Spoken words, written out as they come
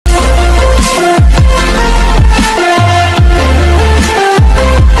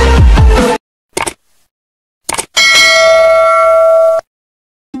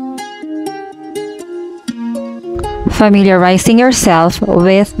familiarizing yourself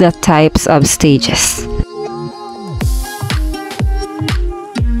with the types of stages.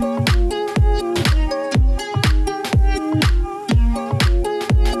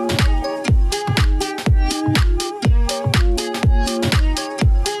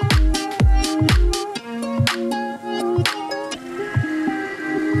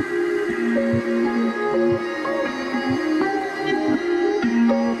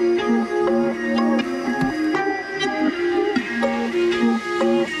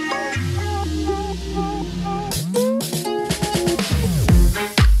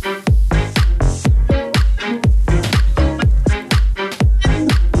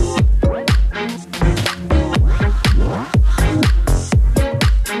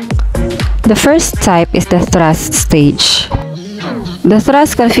 The first type is the thrust stage. The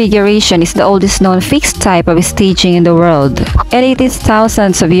thrust configuration is the oldest known fixed type of staging in the world, and it is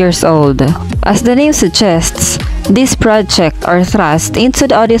thousands of years old. As the name suggests, this project are thrust into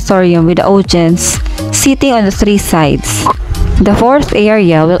the auditorium with the audience sitting on the three sides. The fourth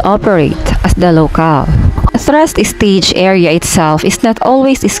area will operate as the locale. The thrust stage area itself is not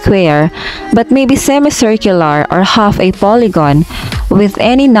always square, but may be semicircular or half a polygon with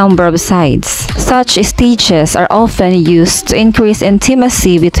any number of sides. Such stages are often used to increase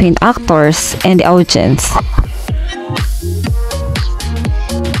intimacy between actors and the audience.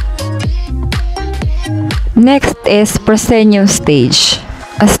 Next is Proscenium Stage.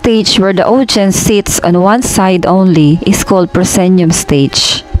 A stage where the audience sits on one side only is called Proscenium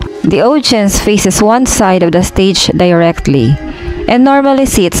Stage. The audience faces one side of the stage directly and normally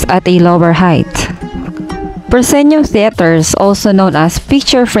sits at a lower height. Proscenium theaters, also known as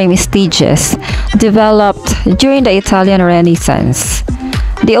picture frame stages, developed during the Italian Renaissance.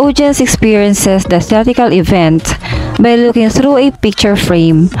 The audience experiences the theatrical event by looking through a picture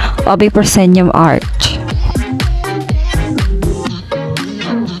frame of a proscenium arch.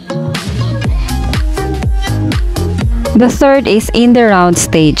 The third is in the round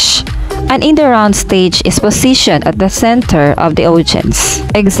stage. An in the round stage is positioned at the center of the audience.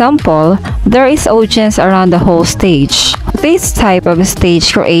 Example, there is audience around the whole stage. This type of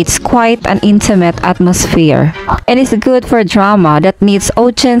stage creates quite an intimate atmosphere and is good for drama that needs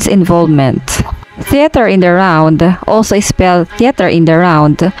audience involvement. Theater in the round, also spelled theater in the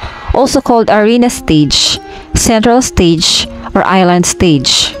round, also called arena stage, central stage, or island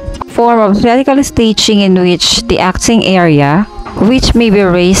stage. Form of theatrical staging in which the acting area, which may be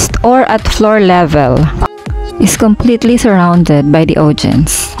raised or at floor level, is completely surrounded by the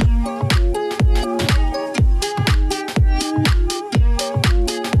audience.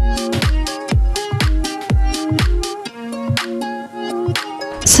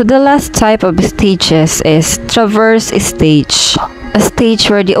 So the last type of stages is traverse stage. A stage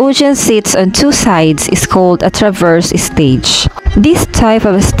where the audience sits on two sides is called a traverse stage. This type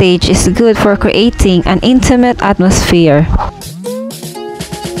of stage is good for creating an intimate atmosphere.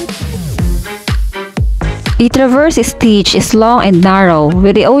 A traverse stage is long and narrow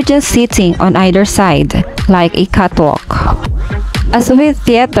with the audience sitting on either side, like a catwalk. As with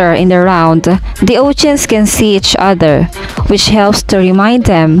theater in the round, the audience can see each other, which helps to remind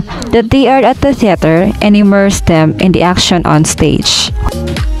them that they are at the theater and immerse them in the action on stage.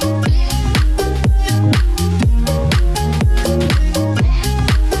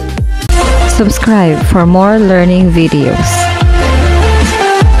 Subscribe for more learning videos.